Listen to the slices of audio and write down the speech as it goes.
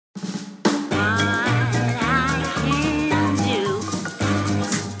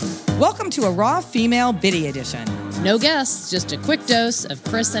Welcome to a Raw Female Biddy edition. No guests, just a quick dose of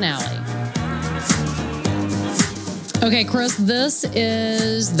Chris and Allie. Okay, Chris, this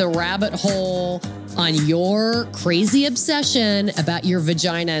is the rabbit hole on your crazy obsession about your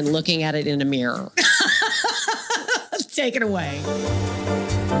vagina and looking at it in a mirror. Take it away.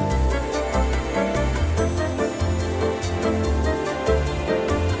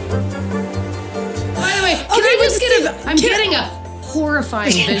 By the way, I'm getting a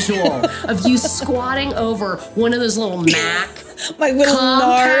horrifying visual of you squatting over one of those little Mac My little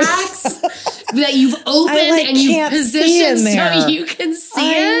compacts that you've opened and you've positioned so you can see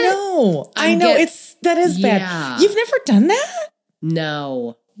it. I know. That is bad. Yeah. You've never done that?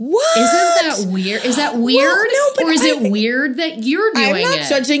 No. What? Isn't that weird? Is that weird? Well, no, but or is it weird that you're doing it? I'm not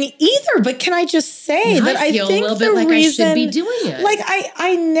judging either, but can I just say that I feel think a little bit like reason, I should be doing it. Like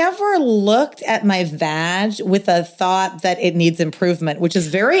I never looked at my vag with a thought that it needs improvement, which is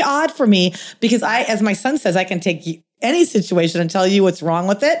very odd for me because as my son says, I can take any situation and tell you what's wrong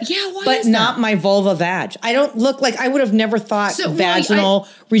with it. Yeah, why but is that? not my vulva vag. I don't look like I would have never thought vaginal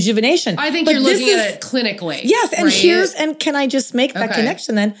rejuvenation. I think but you're looking at it clinically. Yes, and right? and can I just make that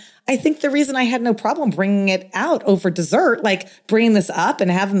connection then? I think the reason I had no problem bringing it out over dessert, like bringing this up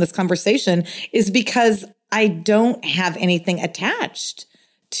and having this conversation, is because I don't have anything attached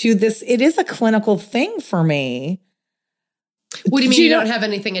to this. It is a clinical thing for me. What do you mean you don't have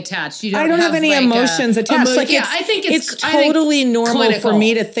anything attached? I don't have any emotions attached. I think it's totally normal clinical for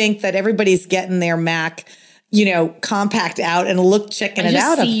me to think that everybody's getting their Mac, compact out and checking it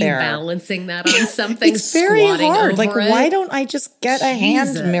out up there. I just see you balancing that on something. It's very hard. Like, why don't I just get a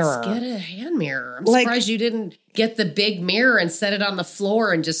hand mirror? Get a hand mirror. I'm surprised you didn't get the big mirror and set it on the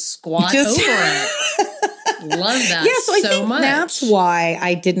floor and just squat over it. Love that so I think much. That's why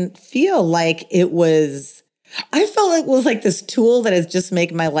I didn't feel like it was. I felt like it was like this tool that is just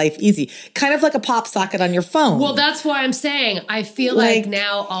making my life easy. Kind of like a pop socket on your phone. Well, that's why I'm saying I feel like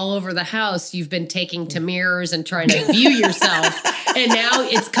now all over the house, you've been taking to mirrors and trying to view yourself. And now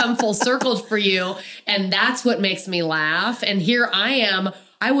it's come full circle for you. And that's what makes me laugh. And here I am.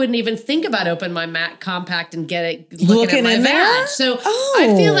 I wouldn't even think about opening my Mac compact and looking at my vag. So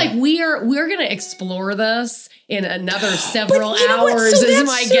I feel like we're going to explore this in another several hours. So is that's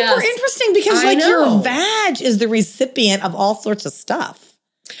my super guess. interesting because your vag is the recipient of all sorts of stuff.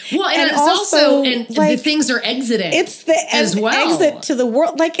 Well, and it's also the things are exiting. It's the exit to the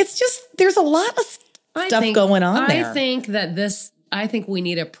world. Like it's just there's a lot of stuff going on there. I think we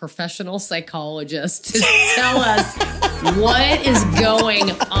need a professional psychologist to tell us what is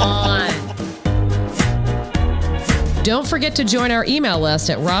going on. Don't forget to join our email list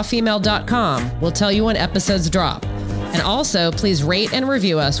at rawfemale.com. We'll tell you when episodes drop. And also, please rate and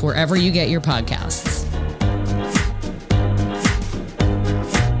review us wherever you get your podcasts.